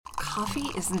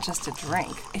Coffee isn't just a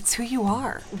drink, it's who you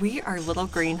are. We are Little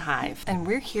Green Hive, and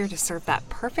we're here to serve that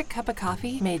perfect cup of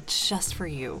coffee made just for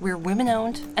you. We're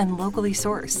women-owned and locally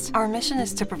sourced. Our mission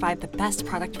is to provide the best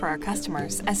product for our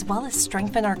customers, as well as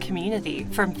strengthen our community.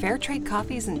 From fair trade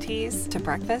coffees and teas to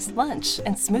breakfast, lunch,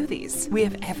 and smoothies, we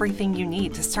have everything you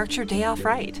need to start your day off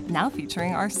right. Now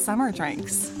featuring our summer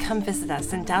drinks. Come visit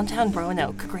us in downtown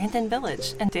Roanoke, Grandin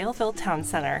Village, and Daleville Town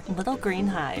Center. Little Green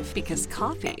Hive, because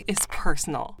coffee is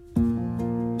personal.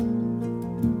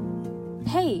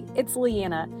 Hey, it's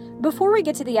Leanna. Before we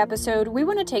get to the episode, we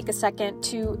want to take a second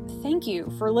to thank you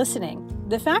for listening.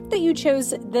 The fact that you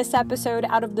chose this episode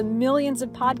out of the millions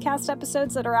of podcast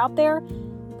episodes that are out there,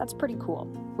 that's pretty cool.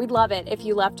 We'd love it if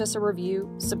you left us a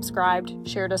review, subscribed,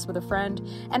 shared us with a friend,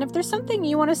 and if there's something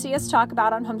you want to see us talk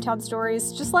about on Hometown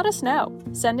Stories, just let us know.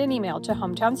 Send an email to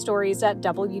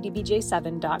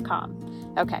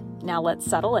hometownstories@wdbj7.com. Okay, now let's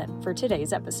settle in for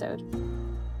today's episode.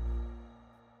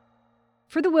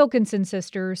 For the Wilkinson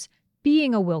sisters,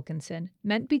 being a Wilkinson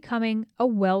meant becoming a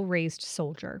well-raised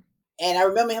soldier. And I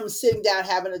remember him sitting down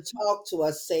having a talk to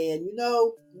us saying,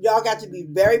 y'all got to be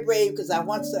very brave because I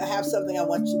want to have something I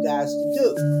want you guys to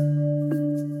do.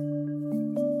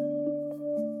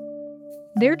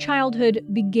 Their childhood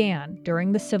began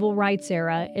during the Civil Rights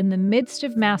era in the midst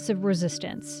of massive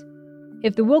resistance.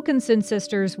 If the Wilkinson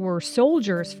sisters were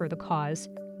soldiers for the cause,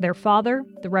 their father,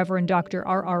 the Reverend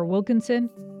R.R. Wilkinson,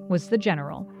 was the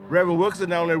general. Reverend Wilkinson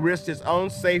not only risked his own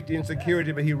safety and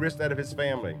security, but he risked that of his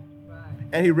family.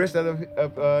 And he risked that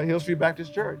of Hill Street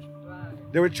Baptist Church.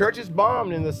 There were churches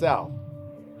bombed in the South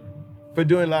for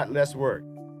doing a lot less work.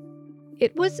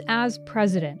 It was as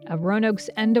president of Roanoke's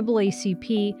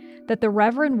NAACP that the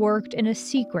Reverend worked in a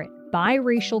secret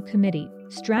biracial committee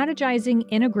strategizing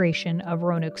integration of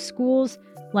Roanoke schools,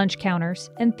 lunch counters,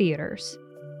 and theaters.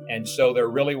 And so there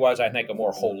really was, I think, a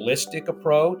more holistic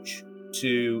approach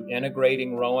to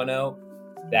integrating Roanoke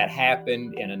that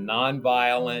happened in a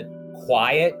nonviolent,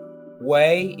 quiet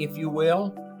way, if you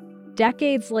will.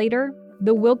 Decades later,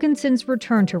 the Wilkinsons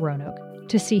returned to Roanoke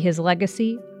to see his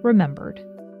legacy remembered.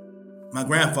 My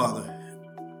grandfather,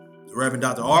 the Reverend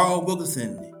Dr. R.R.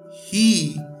 Wilkinson,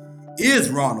 he is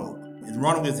Roanoke, and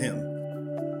Roanoke is him.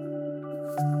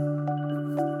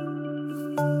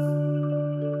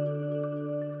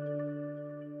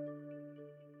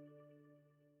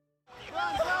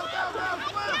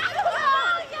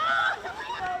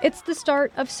 It's the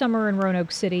start of summer in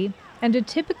Roanoke City, and a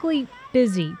typically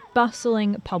busy,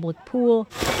 bustling public pool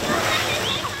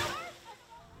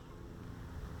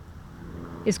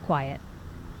is quiet.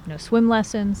 No swim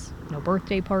lessons, no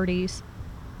birthday parties,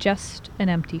 just an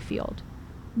empty field.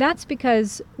 That's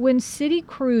because when city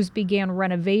crews began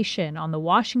renovation on the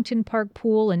Washington Park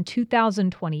pool in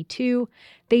 2022,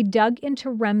 they dug into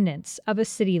remnants of a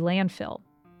city landfill.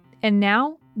 And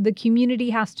now the community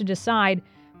has to decide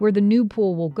where the new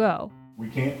pool will go. We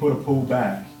can't put a pool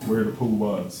back where the pool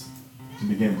was to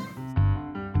begin with.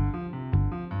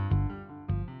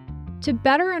 To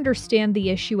better understand the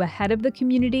issue ahead of the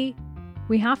community,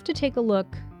 we have to take a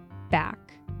look back.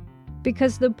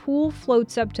 Because the pool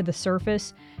floats up to the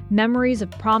surface memories of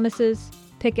promises,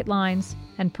 picket lines,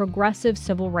 and progressive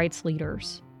civil rights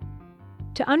leaders.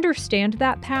 To understand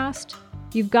that past,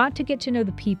 you've got to get to know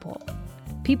the people.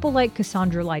 People like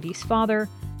Cassandra Leidy's father,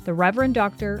 the Reverend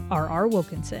Dr. R.R.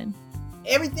 Wilkinson.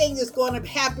 Everything that's going to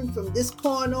happen from this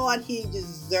point on, he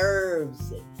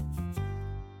deserves it.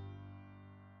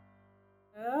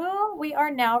 Oh, we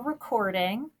are now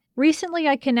recording. Recently,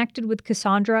 I connected with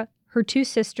Cassandra, her two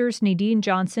sisters, Nadine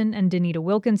Johnson and Danita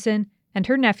Wilkinson, and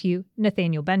her nephew,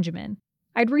 Nathaniel Benjamin.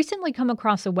 I'd recently come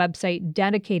across a website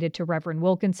dedicated to Reverend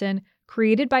Wilkinson,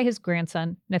 created by his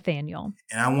grandson, Nathaniel.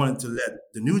 And I wanted to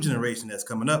let the new generation that's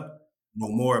coming up know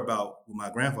more about what my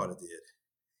grandfather did.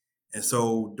 And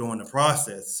so during the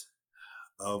process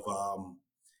of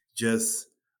just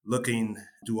looking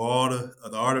through all the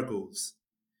other articles,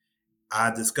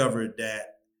 I discovered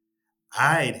that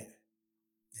I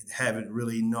haven't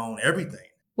really known everything.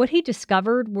 What he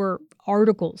discovered were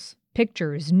articles,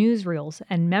 pictures, newsreels,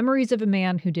 and memories of a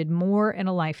man who did more in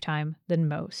a lifetime than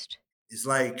most. It's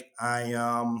like I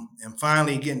am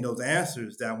finally getting those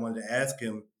answers that I wanted to ask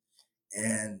him.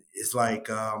 And it's like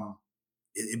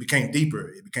it became deeper.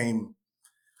 It became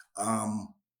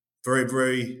very,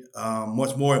 very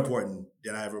much more important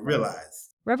than I ever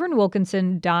realized. Reverend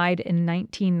Wilkinson died in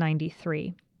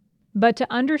 1993. But to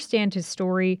understand his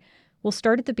story, we'll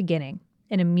start at the beginning,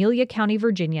 in Amelia County,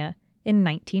 Virginia, in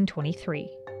 1923.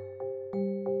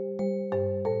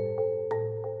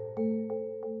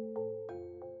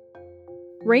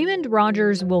 Raymond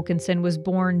Rogers Wilkinson was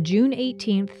born June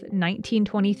 18,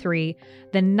 1923,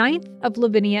 the ninth of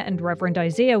Lavinia and Reverend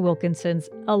Isaiah Wilkinson's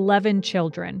 11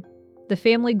 children. The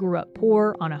family grew up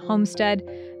poor on a homestead,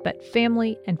 but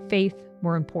family and faith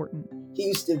were important. He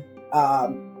used to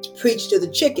preach to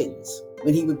the chickens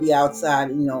when he would be outside,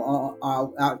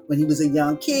 when he was a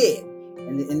young kid.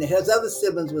 And his other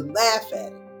siblings would laugh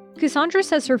at him. Cassandra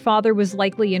says her father was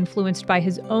likely influenced by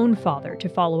his own father to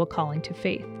follow a calling to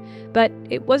faith. But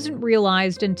it wasn't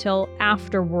realized until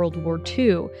after World War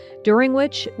II, during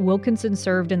which Wilkinson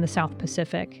served in the South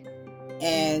Pacific.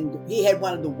 And he had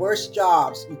one of the worst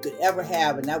jobs you could ever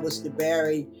have, and that was to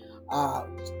bury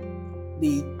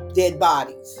the dead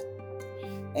bodies.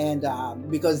 And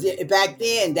because back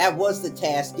then, that was the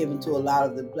task given to a lot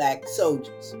of the black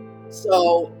soldiers.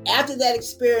 So after that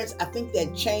experience, I think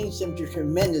that changed him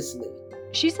tremendously.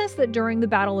 She says that during the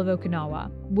Battle of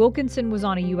Okinawa, Wilkinson was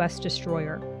on a U.S.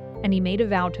 destroyer, and he made a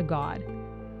vow to God.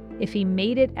 If he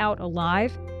made it out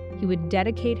alive, he would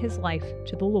dedicate his life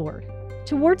to the Lord.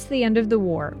 Towards the end of the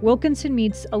war, Wilkinson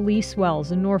meets Elise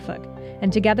Wells in Norfolk,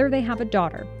 and together they have a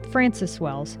daughter, Frances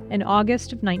Wells, in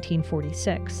August of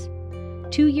 1946.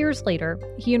 2 years later,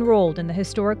 he enrolled in the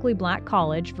historically black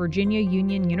college, Virginia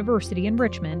Union University in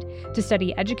Richmond, to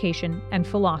study education and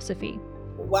philosophy.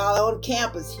 While on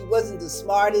campus, he wasn't the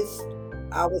smartest,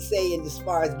 I would say, as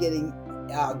far as getting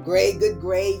good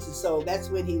grades. And so that's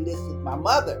when he enlisted my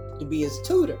mother to be his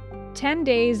tutor. 10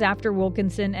 days after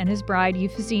Wilkinson and his bride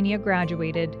Euphysenia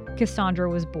graduated, Cassandra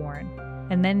was born,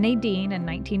 and then Nadine in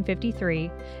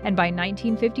 1953, and by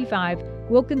 1955,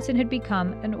 Wilkinson had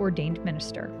become an ordained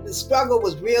minister. The struggle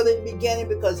was real in the beginning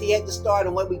because he had to start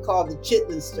on what we call the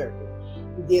Chitlin Circuit.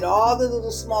 He did all the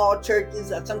little small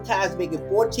churches, sometimes making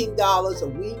 $14 a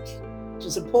week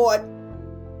to support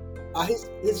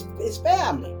his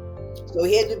family. So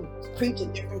he had to preach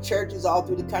at different churches all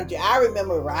through the country. I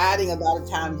remember riding a lot of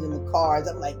times in the cars.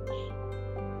 I'm like,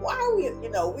 why are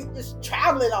we're just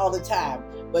traveling all the time.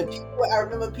 But I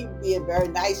remember people being very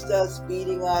nice to us,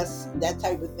 feeding us, that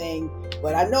type of thing.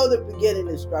 But I know the beginning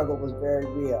of the struggle was very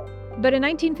real. But in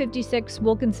 1956,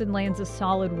 Wilkinson lands a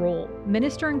solid role,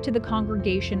 ministering to the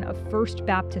congregation of First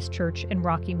Baptist Church in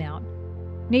Rocky Mount.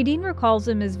 Nadine recalls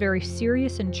him as very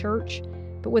serious in church,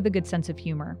 but with a good sense of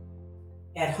humor.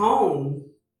 At home,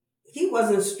 he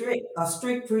wasn't a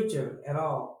strict preacher at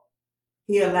all.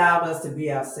 He allowed us to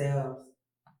be ourselves.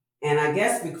 And I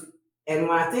guess, and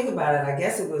when I think about it, I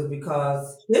guess it was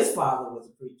because his father was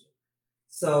a preacher.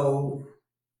 So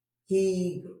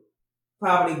he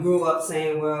probably grew up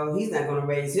saying, well, he's not going to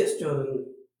raise his children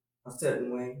a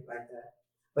certain way like that.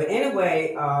 But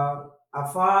anyway, our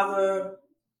father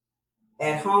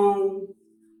at home,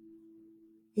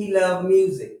 he loved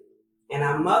music. And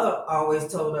our mother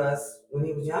always told us when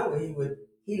he was younger,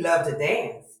 he loved to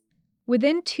dance.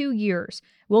 Within 2 years,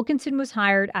 Wilkinson was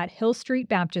hired at Hill Street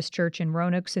Baptist Church in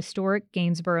Roanoke's historic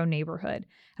Gainsborough neighborhood,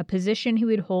 a position he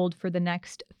would hold for the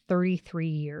next 33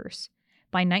 years.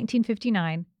 By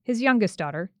 1959, his youngest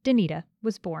daughter, Danita,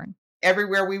 was born.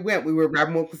 Everywhere we went, we were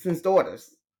Reverend Wilkinson's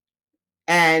daughters.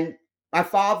 And my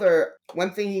father,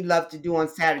 one thing he loved to do on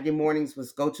Saturday mornings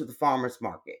was go to the farmer's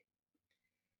market.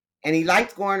 And he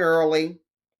liked going early,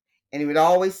 and he would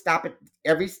always stop at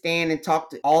every stand and talk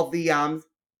to all the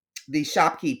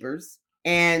shopkeepers.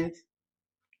 And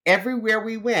everywhere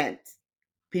we went,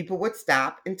 people would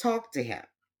stop and talk to him.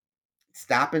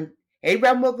 Stop and, hey,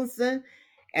 Reverend Wilkinson.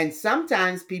 And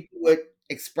sometimes people would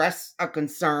express a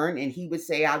concern, and he would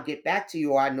say, I'll get back to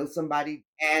you, or I know somebody.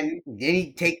 And then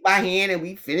he'd take my hand, and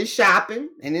we'd finish shopping,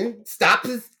 and then stop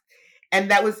us. And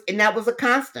that was a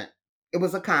constant. It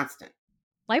was a constant.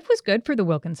 Life was good for the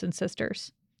Wilkinson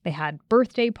sisters. They had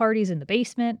birthday parties in the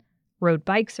basement, rode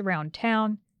bikes around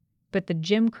town, but the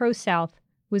Jim Crow South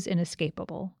was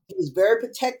inescapable. He was very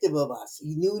protective of us.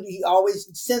 He always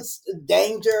sensed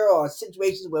danger or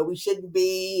situations where we shouldn't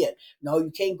be. And, no,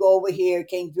 you can't go over here,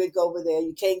 can't drink over there,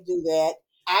 you can't do that.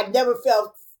 I never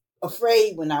felt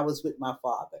afraid when I was with my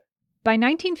father. By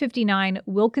 1959,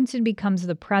 Wilkinson becomes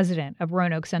the president of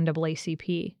Roanoke's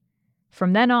NAACP.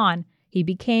 From then on, he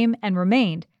became and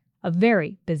remained a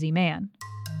very busy man.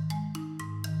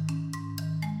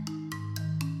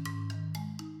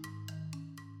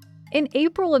 In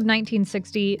April of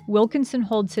 1960, Wilkinson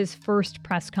holds his first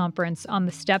press conference on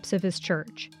the steps of his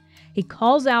church. He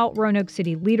calls out Roanoke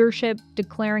City leadership,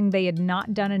 declaring they had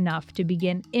not done enough to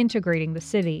begin integrating the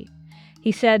city.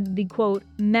 He said the, quote,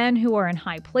 men who are in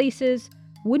high places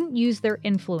wouldn't use their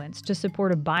influence to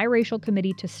support a biracial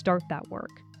committee to start that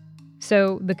work.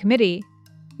 So the committee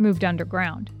moved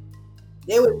underground.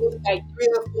 They would meet like 3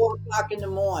 or 4 o'clock in the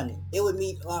morning. They would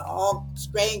meet on all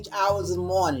strange hours in the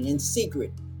morning in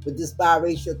secret with this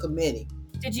biracial committee.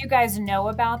 Did you guys know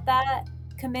about that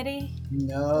committee?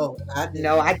 No, I didn't.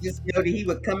 No, I just know that he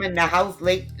would come in the house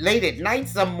late at night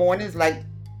some mornings. Like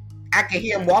I could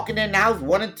hear him walking in the house,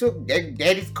 1 or 2.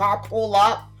 Daddy's car pull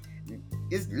up.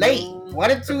 It's late,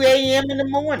 1 or 2 a.m. in the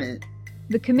morning.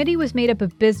 The committee was made up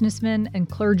of businessmen and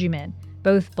clergymen,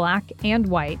 both black and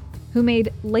white, who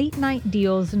made late-night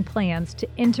deals and plans to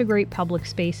integrate public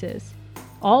spaces,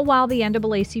 all while the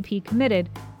NAACP committed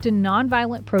to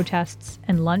nonviolent protests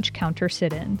and lunch counter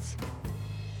sit-ins.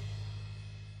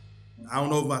 I don't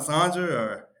know if Sandra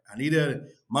or Anita,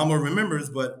 Mama remembers,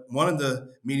 but one of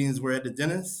the meetings were at the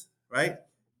dentist, right?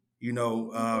 You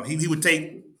know, he would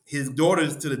take his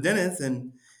daughters to the dentist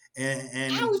and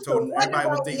so everybody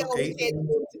would think, okay.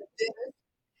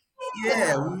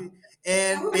 Yeah,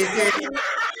 and they said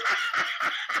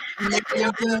he made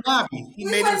them sit in the lobby. He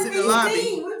made them sit in the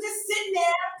lobby. We're just sitting there.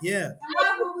 Yeah. And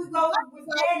why would we go with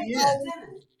Daddy to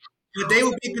dinner? But they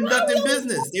would be conducting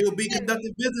business. They would be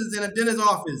conducting business in a dentist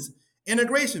office,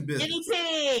 integration business.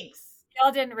 Guinea pigs.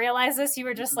 Y'all didn't realize this? You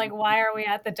were just like, why are we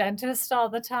at the dentist all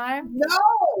the time?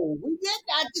 No, we did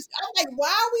not. I'm like, why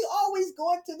are we always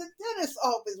going to the dentist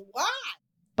office? Why?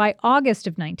 By August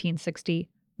of 1960,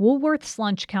 Woolworth's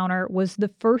lunch counter was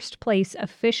the first place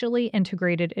officially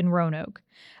integrated in Roanoke.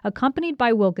 Accompanied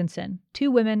by Wilkinson,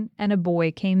 2 women and a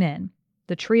boy came in.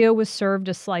 The trio was served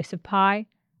a slice of pie,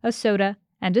 a soda,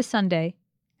 and a sundae,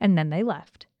 and then they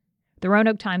left. The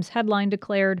Roanoke Times headline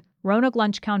declared, "Roanoke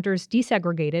lunch counters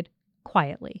desegregated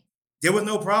quietly." There was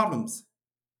no problems.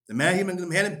 The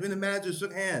manager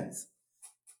shook hands.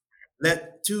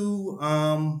 Let 2,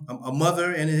 a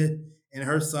mother and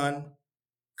her son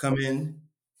come in,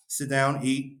 sit down,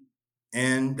 eat,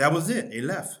 and that was it. They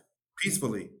left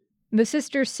peacefully. The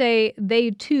sisters say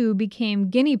they too became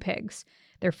guinea pigs.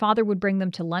 Their father would bring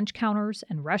them to lunch counters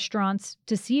and restaurants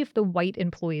to see if the white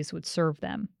employees would serve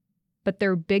them. But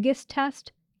their biggest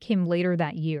test came later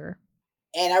that year.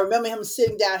 And I remember him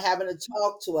sitting down having a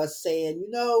talk to us saying, you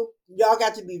know, y'all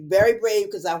got to be very brave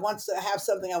because I want to have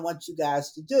something I want you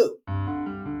guys to do.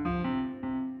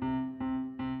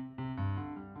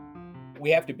 We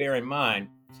have to bear in mind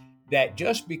that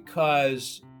just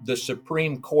because the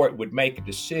Supreme Court would make a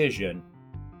decision,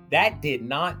 that did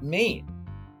not mean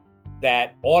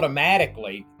that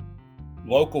automatically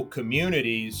local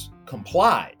communities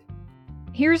complied.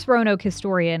 Here's Roanoke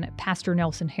historian Pastor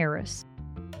Nelson Harris.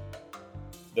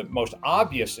 The most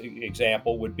obvious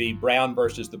example would be Brown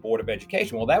versus the Board of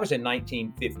Education. Well, that was in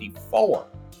 1954.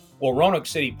 Well, Roanoke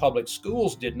City Public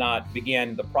Schools did not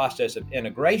begin the process of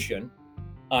integration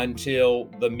until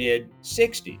the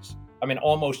mid-60s. I mean,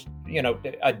 almost,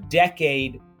 a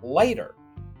decade later,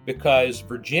 because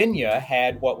Virginia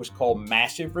had what was called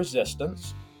massive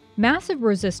resistance. Massive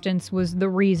resistance was the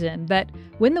reason that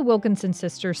when the Wilkinson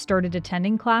sisters started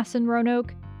attending class in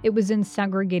Roanoke, it was in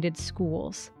segregated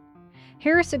schools.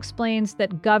 Harris explains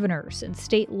that governors and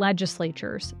state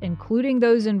legislatures, including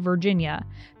those in Virginia,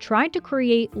 tried to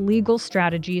create legal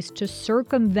strategies to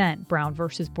circumvent Brown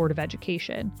versus Board of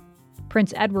Education.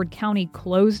 Prince Edward County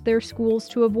closed their schools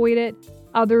to avoid it.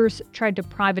 Others tried to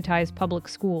privatize public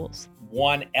schools.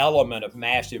 One element of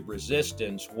massive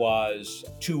resistance was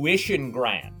tuition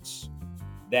grants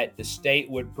that the state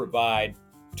would provide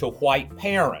to white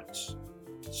parents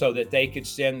so that they could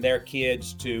send their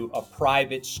kids to a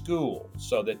private school,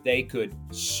 so that they could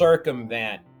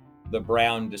circumvent the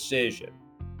Brown decision.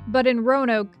 But in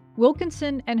Roanoke,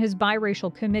 Wilkinson and his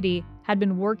biracial committee had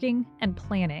been working and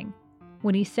planning.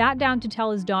 When he sat down to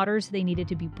tell his daughters they needed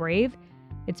to be brave,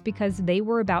 it's because they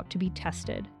were about to be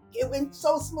tested. It went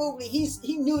so smoothly.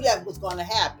 He knew that was going to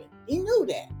happen. He knew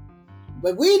that.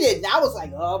 But we didn't. I was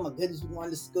like, oh my goodness, we're going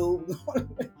to school.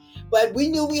 But we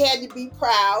knew we had to be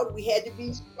proud. We had to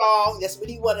be strong. That's what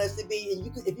he wanted us to be.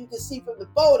 And if you could see from the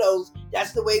photos,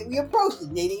 that's the way we approached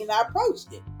it. Nadine and I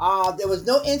approached it. There was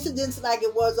no incidents like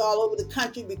it was all over the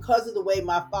country because of the way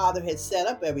my father had set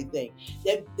up everything.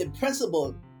 The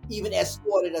principal even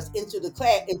escorted us into the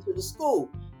class, into the school,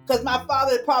 because my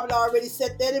father had probably already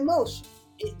set that in motion.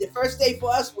 The first day for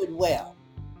us went well.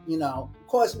 Of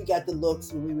course we got the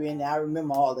looks when we were in there. I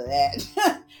remember all of that.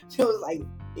 It was like,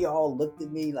 they all looked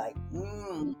at me like,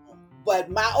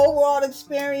 But my overall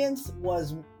experience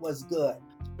was good.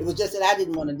 It was just that I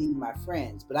didn't want to leave my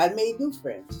friends, but I made new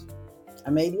friends.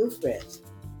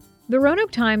 The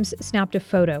Roanoke Times snapped a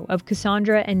photo of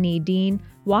Cassandra and Nadine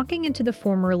walking into the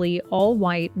formerly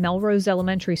all-white Melrose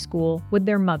Elementary School with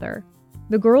their mother.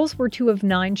 The girls were 2 of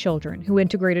 9 children who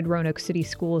integrated Roanoke City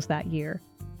schools that year.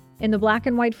 In the black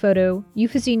and white photo,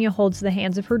 Euphysenia holds the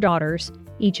hands of her daughters,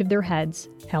 each of their heads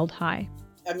held high.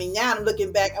 I mean, now I'm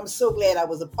looking back, I'm so glad I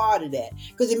was a part of that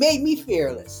because it made me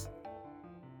fearless.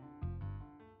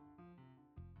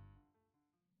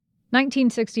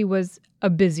 1960 was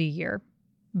a busy year,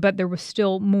 but there was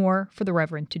still more for the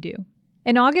Reverend to do.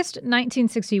 In August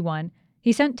 1961,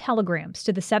 he sent telegrams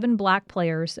to the 7 black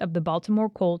players of the Baltimore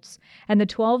Colts and the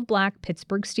 12 black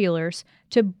Pittsburgh Steelers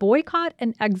to boycott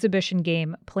an exhibition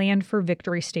game planned for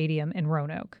Victory Stadium in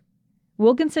Roanoke.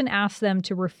 Wilkinson asked them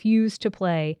to refuse to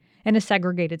play in a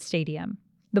segregated stadium.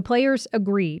 The players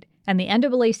agreed, and the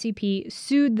NAACP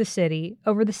sued the city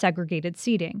over the segregated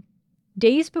seating.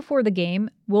 Days before the game,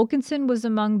 Wilkinson was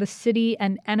among the city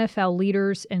and NFL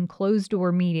leaders in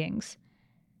closed-door meetings.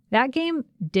 That game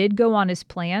did go on as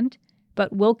planned,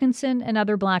 but Wilkinson and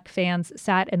other black fans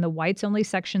sat in the whites-only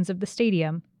sections of the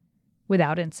stadium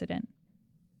without incident.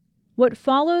 What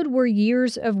followed were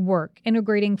years of work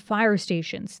integrating fire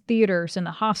stations, theaters, and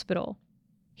the hospital.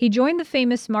 He joined the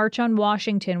famous March on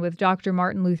Washington with Dr.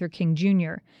 Martin Luther King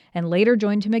Jr., and later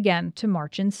joined him again to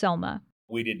march in Selma.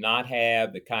 We did not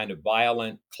have the kind of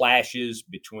violent clashes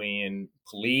between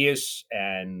police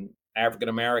and African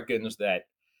Americans that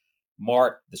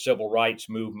marked the civil rights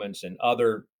movements in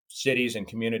other cities and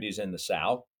communities in the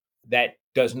South. That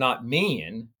does not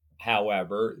mean,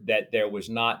 however, that there was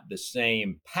not the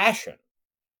same passion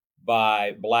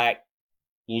by black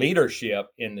leadership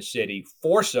in the city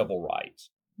for civil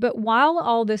rights. But while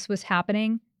all this was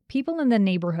happening, people in the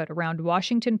neighborhood around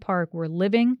Washington Park were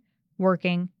living,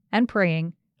 working, and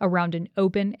praying around an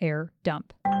open-air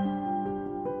dump.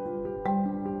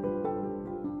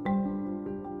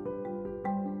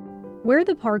 Where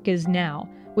the park is now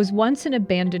was once an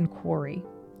abandoned quarry.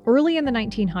 Early in the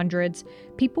 1900s,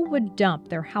 people would dump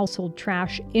their household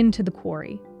trash into the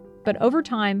quarry. But over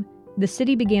time, the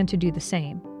city began to do the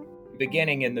same.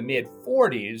 Beginning in the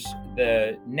mid-40s,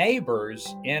 the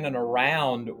neighbors in and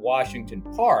around Washington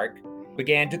Park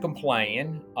began to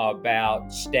complain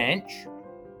about stench,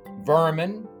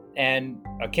 vermin, and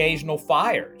occasional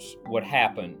fires would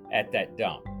happen at that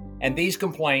dump. And these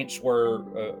complaints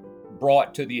were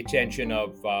brought to the attention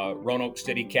of Roanoke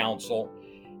City Council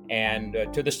and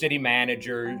to the city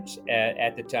managers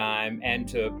at the time and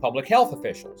to public health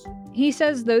officials. He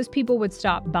says those people would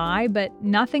stop by, but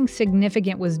nothing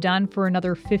significant was done for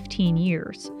another 15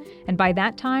 years. And by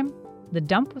that time, the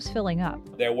dump was filling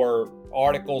up. There were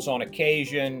articles on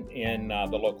occasion in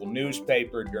the local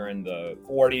newspaper during the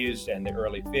 40s and the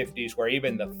early 50s where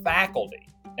even the faculty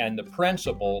and the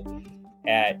principal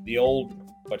at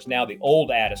what's now the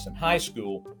old Addison High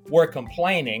School, were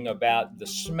complaining about the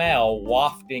smell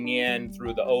wafting in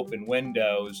through the open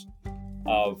windows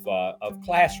of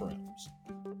classrooms.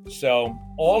 So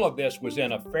all of this was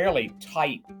in a fairly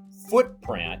tight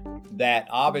footprint that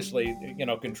obviously,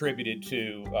 contributed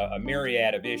to a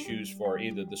myriad of issues for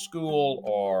either the school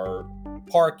or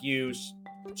park use,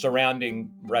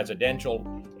 surrounding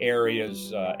residential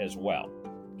areas as well.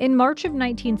 In March of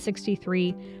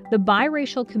 1963, the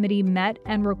Biracial Committee met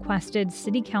and requested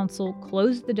City Council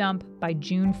close the dump by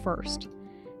June 1st.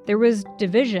 There was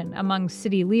division among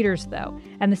city leaders, though,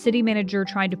 and the city manager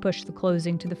tried to push the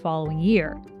closing to the following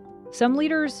year. Some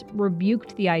leaders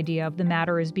rebuked the idea of the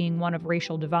matter as being one of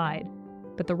racial divide,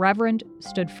 but the Reverend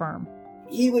stood firm.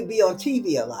 He would be on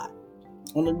TV a lot,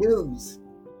 on the news,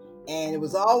 and it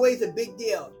was always a big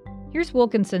deal. Here's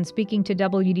Wilkinson speaking to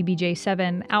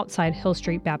WDBJ-7 outside Hill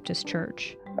Street Baptist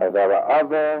Church. There are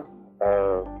other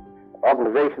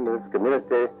organizations in this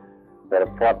community that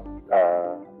have fought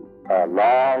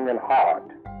long and hard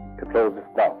to close this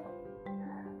dump.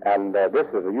 And this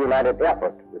is a united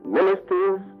effort with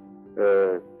ministers,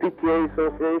 PTA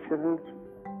associations,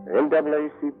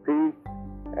 NAACP,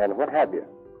 and what have you.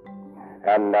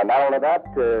 And not only that,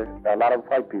 a lot of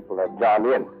white people have joined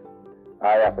in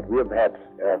our effort. We have had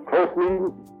close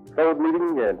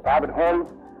meetings in private homes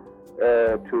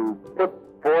to put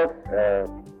forth a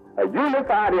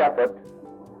unified effort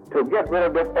to get rid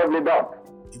of this ugly dump.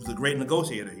 He was a great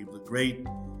negotiator. He was a great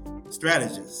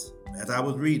strategist. As I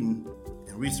was reading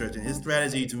and researching, his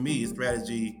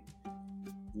strategy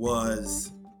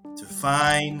was to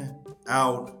find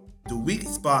out the weak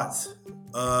spots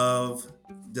of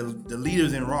the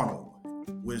leaders in Roanoke,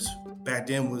 which back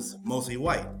then was mostly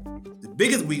white. The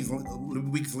biggest weak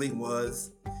link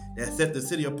was that set the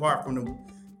city apart from the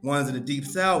ones in the Deep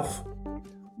South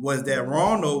was that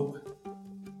Roanoke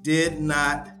did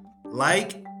not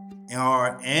like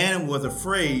and was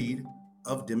afraid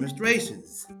of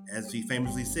demonstrations. As he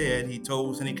famously said, he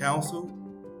told City Council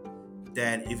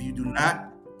that if you do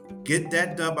not get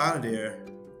that dump out of there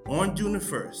on June the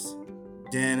 1st,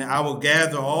 then I will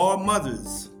gather all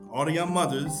mothers, all the young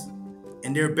mothers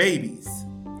and their babies.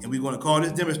 And we're going to call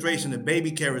this demonstration the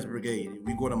Baby Carriage Brigade.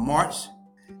 We're going to march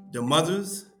the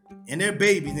mothers and their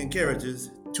babies and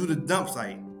carriages to the dump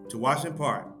site to Washington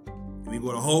Park. And we're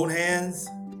going to hold hands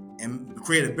and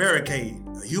create a barricade,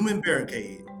 a human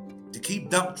barricade, to keep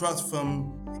dump trucks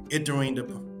from entering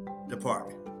the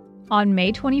park. On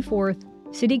May 24th,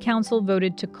 City Council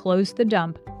voted to close the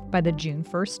dump by the June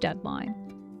 1st deadline.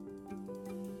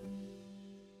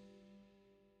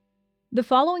 The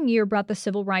following year brought the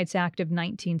Civil Rights Act of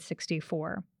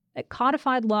 1964. It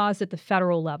codified laws at the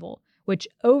federal level, which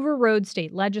overrode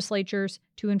state legislatures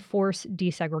to enforce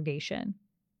desegregation.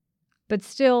 But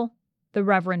still, the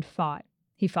Reverend fought.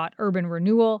 He fought urban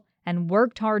renewal and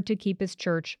worked hard to keep his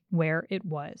church where it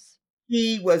was.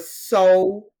 He was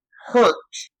so hurt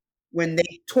when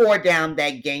they tore down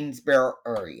that Gainesboro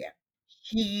area.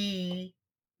 He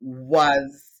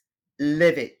was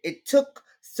livid. It took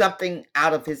something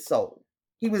out of his soul.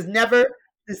 He was never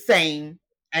the same,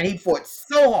 and he fought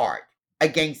so hard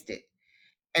against it.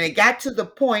 And it got to the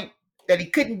point that he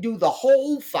couldn't do the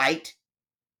whole fight.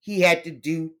 He had to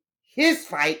do his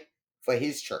fight for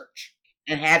his church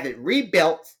and have it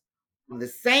rebuilt on the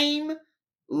same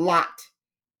lot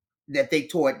that they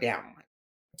tore it down on.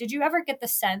 Did you ever get the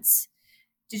sense,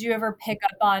 did you ever pick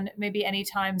up on maybe any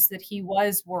times that he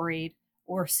was worried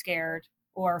or scared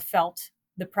or felt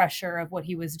the pressure of what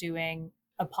he was doing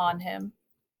upon him?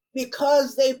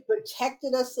 Because they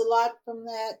protected us a lot from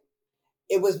that,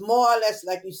 it was more or less,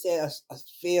 like you said, a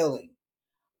feeling.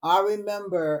 I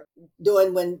remember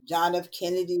when John F.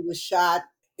 Kennedy was shot,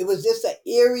 it was just an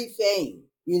eerie thing,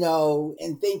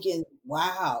 and thinking,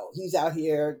 wow, he's out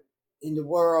here in the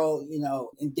world,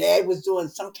 and Dad was doing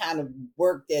some kind of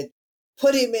work that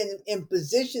put him in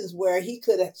positions where he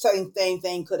could have, same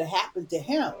thing could have happened to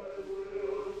him.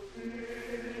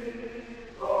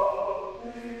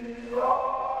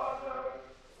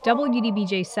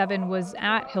 WDBJ-7 was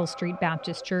at Hill Street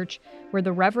Baptist Church, where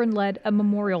the Reverend led a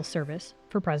memorial service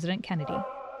for President Kennedy.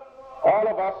 All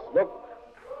of us look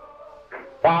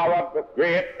forward with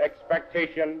great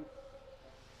expectation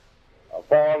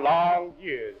for long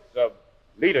years of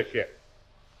leadership.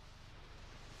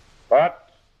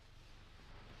 But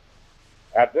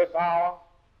at this hour,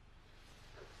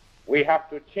 we have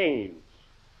to change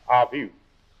our view.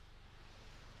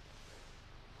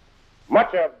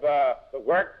 Much of the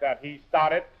work that he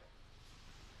started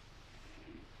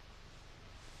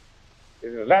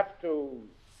is left to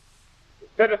the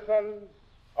citizens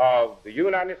of the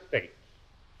United States,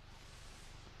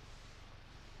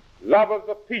 lovers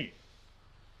of peace,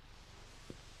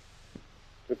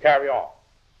 to carry on.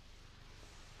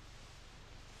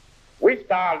 We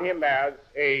style him as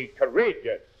a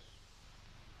courageous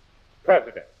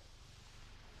president,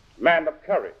 man of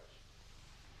courage.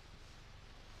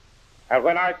 And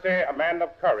when I say a man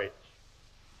of courage,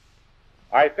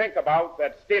 I think about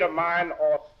that state of mind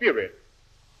or spirit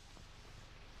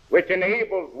which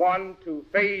enables one to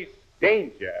face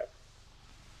danger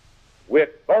with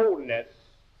boldness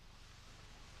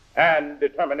and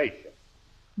determination.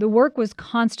 The work was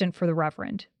constant for the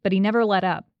Reverend, but he never let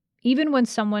up, even when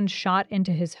someone shot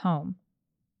into his home.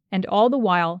 And all the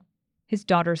while, his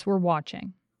daughters were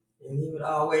watching. And he would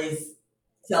always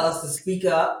tell us to speak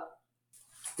up.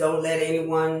 Don't let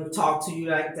anyone talk to you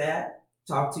like that,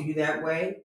 talk to you that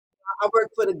way. I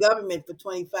worked for the government for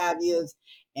 25 years,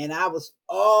 and I was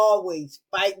always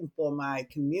fighting for my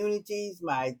communities,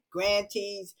 my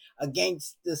grantees,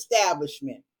 against the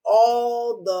establishment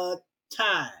all the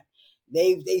time.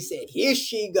 They said, here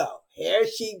she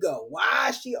go. Why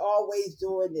is she always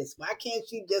doing this? Why can't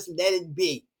she just let it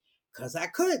be? Because I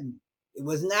couldn't.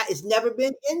 It's never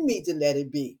been in me to let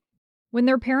it be. When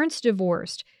their parents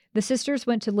divorced, the sisters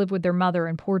went to live with their mother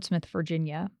in Portsmouth,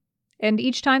 Virginia. And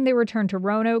each time they returned to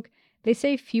Roanoke, they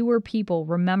say fewer people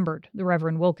remembered the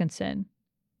Reverend Wilkinson.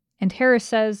 And Harris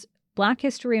says Black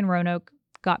history in Roanoke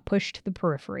got pushed to the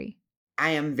periphery. I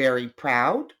am very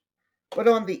proud, but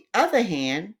on the other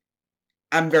hand,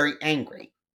 I'm very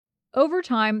angry. Over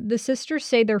time, the sisters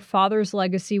say their father's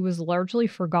legacy was largely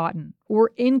forgotten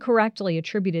or incorrectly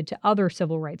attributed to other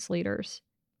civil rights leaders.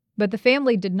 But the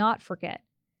family did not forget.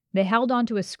 They held on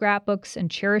to his scrapbooks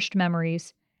and cherished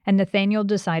memories, and Nathaniel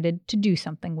decided to do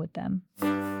something with them.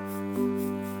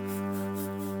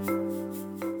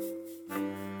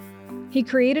 He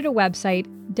created a website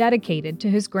dedicated to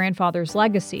his grandfather's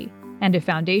legacy and a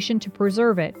foundation to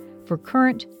preserve it for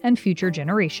current and future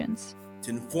generations.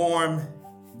 To inform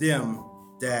them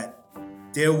that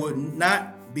there would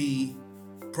not be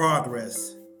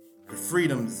progress, the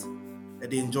freedoms that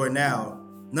they enjoy now,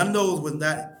 none of those would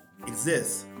not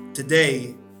exist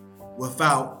today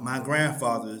without my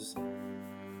grandfathers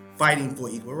fighting for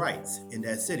equal rights in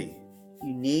that city.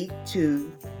 You need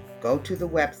to go to the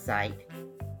website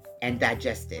and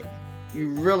digest it.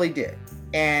 You really do.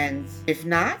 And if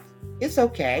not, it's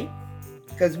okay,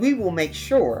 because we will make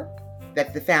sure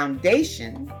that the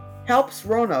foundation helps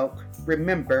Roanoke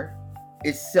remember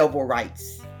its civil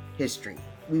rights history.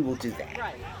 We will do that.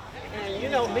 Right. And you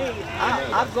know me,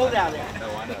 I'll go down there. No,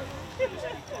 I know.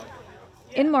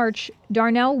 In March,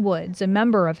 Darnell Woods, a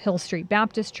member of Hill Street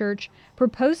Baptist Church,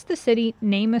 proposed the city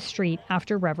name a street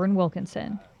after Reverend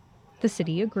Wilkinson. The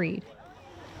city agreed.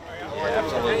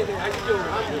 Absolutely.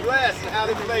 I'm blessed and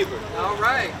highly favored. All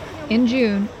right. In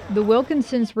June, the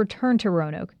Wilkinsons returned to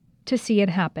Roanoke to see it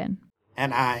happen.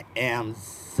 And I am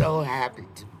so happy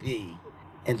to be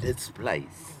in this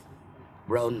place,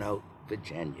 Roanoke,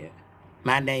 Virginia.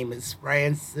 My name is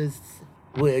Francis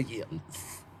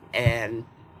Williams, and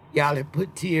y'all have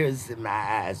put tears in my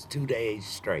eyes 2 days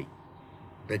straight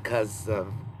because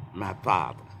of my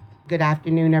father. Good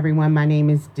afternoon, everyone. My name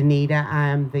is Danita. I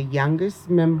am the youngest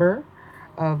member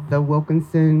of the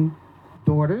Wilkinson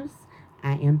daughters.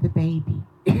 I am the baby.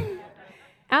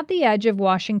 At the edge of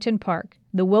Washington Park,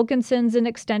 the Wilkinsons and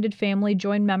extended family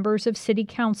joined members of city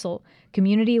council,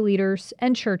 community leaders,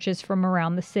 and churches from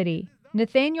around the city.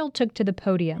 Nathaniel took to the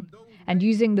podium, and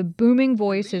using the booming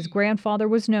voice his grandfather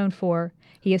was known for,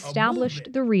 he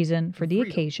established the reason for the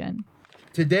occasion.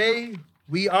 Today,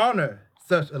 we honor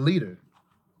such a leader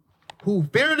who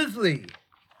fearlessly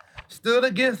stood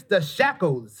against the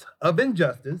shackles of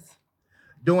injustice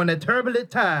during a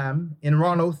turbulent time in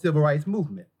Roanoke's civil rights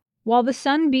movement. While the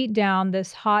sun beat down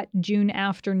this hot June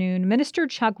afternoon, Minister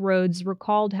Chuck Rhodes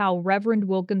recalled how Reverend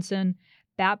Wilkinson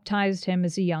baptized him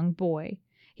as a young boy.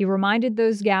 He reminded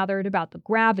those gathered about the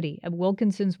gravity of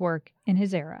Wilkinson's work in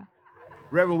his era.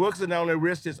 Reverend Wilkinson not only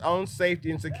risked his own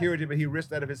safety and security, but he risked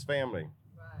that of his family.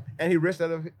 And he risked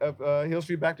that of Hill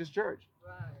Street Baptist Church.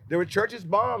 There were churches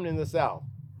bombed in the South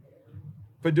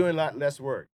for doing a lot less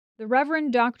work. The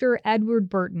Reverend Dr. Edward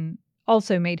Burton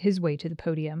also made his way to the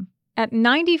podium. At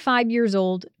 95 years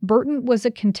old, Burton was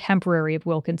a contemporary of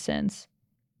Wilkinson's.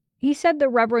 He said the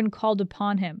Reverend called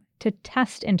upon him to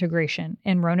test integration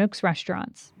in Roanoke's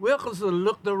restaurants. Wilkinson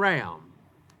looked around,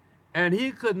 and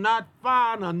he could not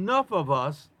find enough of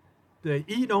us to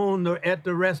eat at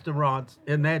the restaurants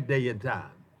in that day and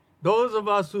time. Those of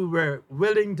us who were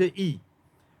willing to eat,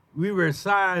 we were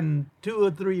assigned 2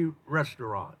 or 3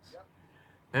 restaurants.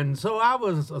 And so I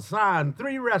was assigned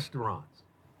 3 restaurants.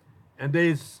 And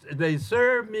they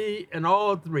served me in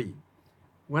all 3.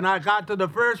 When I got to the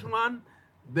first one,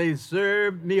 they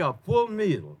served me a full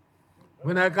meal.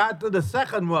 When I got to the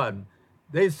second one,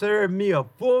 they served me a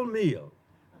full meal.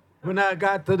 When I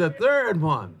got to the third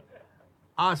one,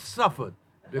 I suffered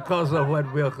because of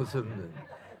what Wilkinson did.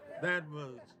 That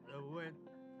was what,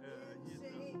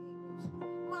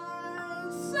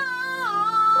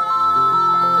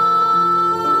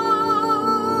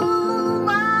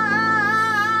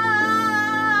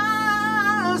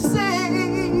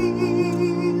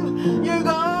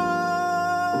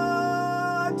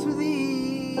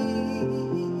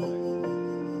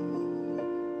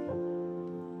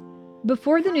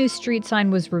 Before the new street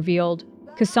sign was revealed,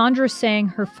 Cassandra sang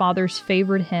her father's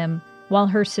favorite hymn while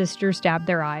her sisters dabbed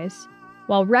their eyes.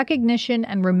 While recognition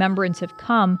and remembrance have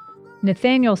come,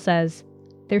 Nathaniel says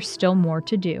there's still more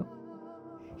to do.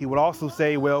 He would also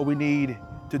say, well, we need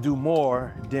to do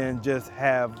more than just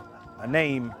have a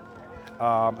name,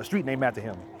 a street named after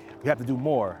him. We have to do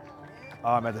more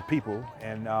as a people,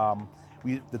 and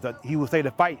he will say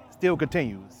the fight still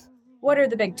continues. What are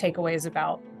the big takeaways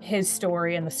about his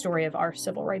story and the story of our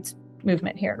civil rights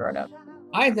movement here in Roanoke?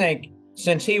 I think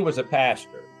since he was a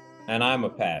pastor, and I'm a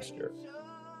pastor,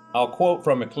 I'll quote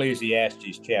from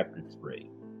Ecclesiastes chapter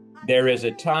 3. There is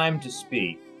a time to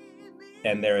speak,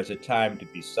 and there is a time to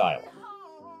be silent.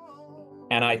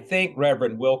 And I think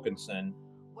Reverend Wilkinson,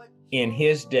 in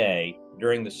his day,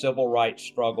 during the civil rights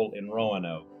struggle in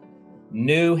Roanoke,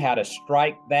 knew how to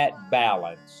strike that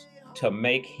balance to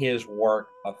make his work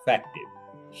effective.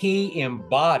 He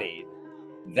embodied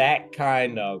that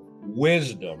kind of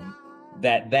wisdom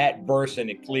that verse in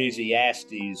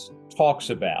Ecclesiastes talks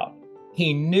about.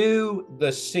 He knew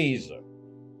the season,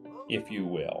 if you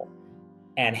will,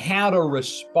 and how to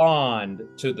respond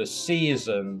to the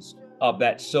seasons of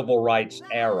that civil rights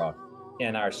era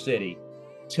in our city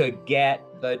to get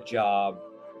the job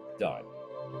done.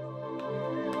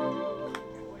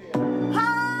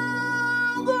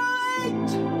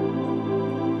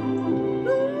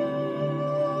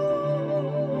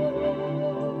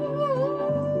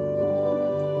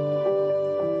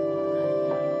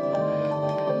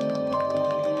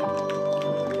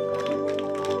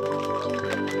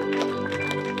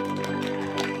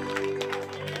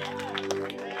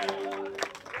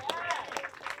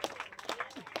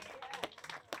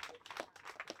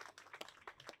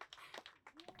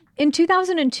 In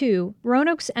 2002,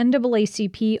 Roanoke's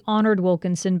NAACP honored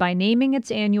Wilkinson by naming its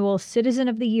annual Citizen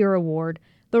of the Year Award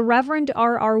the Reverend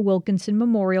R.R. Wilkinson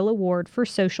Memorial Award for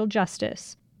Social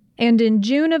Justice. And in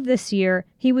June of this year,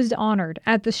 he was honored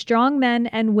at the Strong Men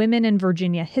and Women in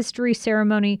Virginia History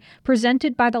Ceremony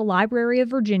presented by the Library of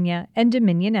Virginia and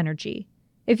Dominion Energy.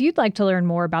 If you'd like to learn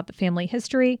more about the family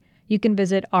history, you can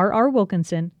visit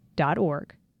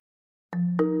rrwilkinson.org.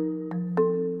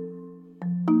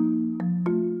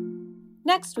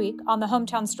 Next week on the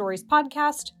Hometown Stories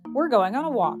podcast, we're going on a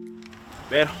walk.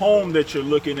 That home that you're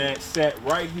looking at sat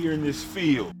right here in this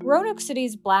field. Roanoke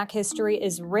City's Black history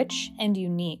is rich and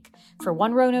unique. For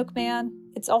one Roanoke man,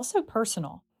 it's also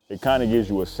personal. It kind of gives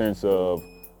you a sense of,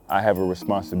 I have a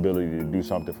responsibility to do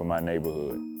something for my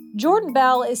neighborhood. Jordan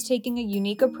Bell is taking a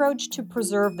unique approach to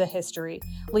preserve the history,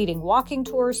 leading walking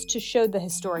tours to show the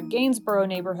historic Gainsboro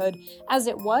neighborhood as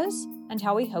it was and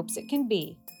how he hopes it can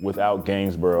be. Without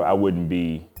Gainsboro, I wouldn't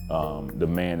be the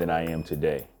man that I am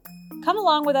today. Come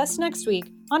along with us next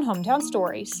week on Hometown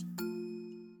Stories.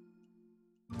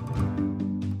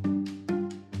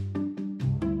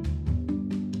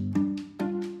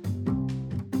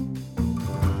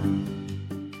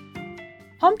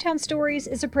 Hometown Stories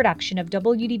is a production of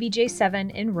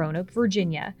WDBJ7 in Roanoke,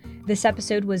 Virginia. This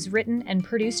episode was written and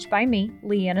produced by me,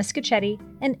 Leanna Scacchetti,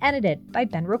 and edited by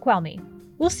Ben Roquelmi.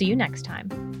 We'll see you next time.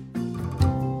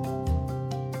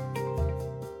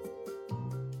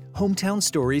 Hometown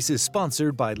Stories is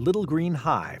sponsored by Little Green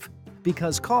Hive,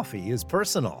 because coffee is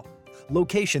personal.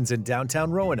 Locations in downtown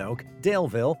Roanoke,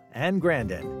 Daleville, and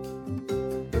Grandin.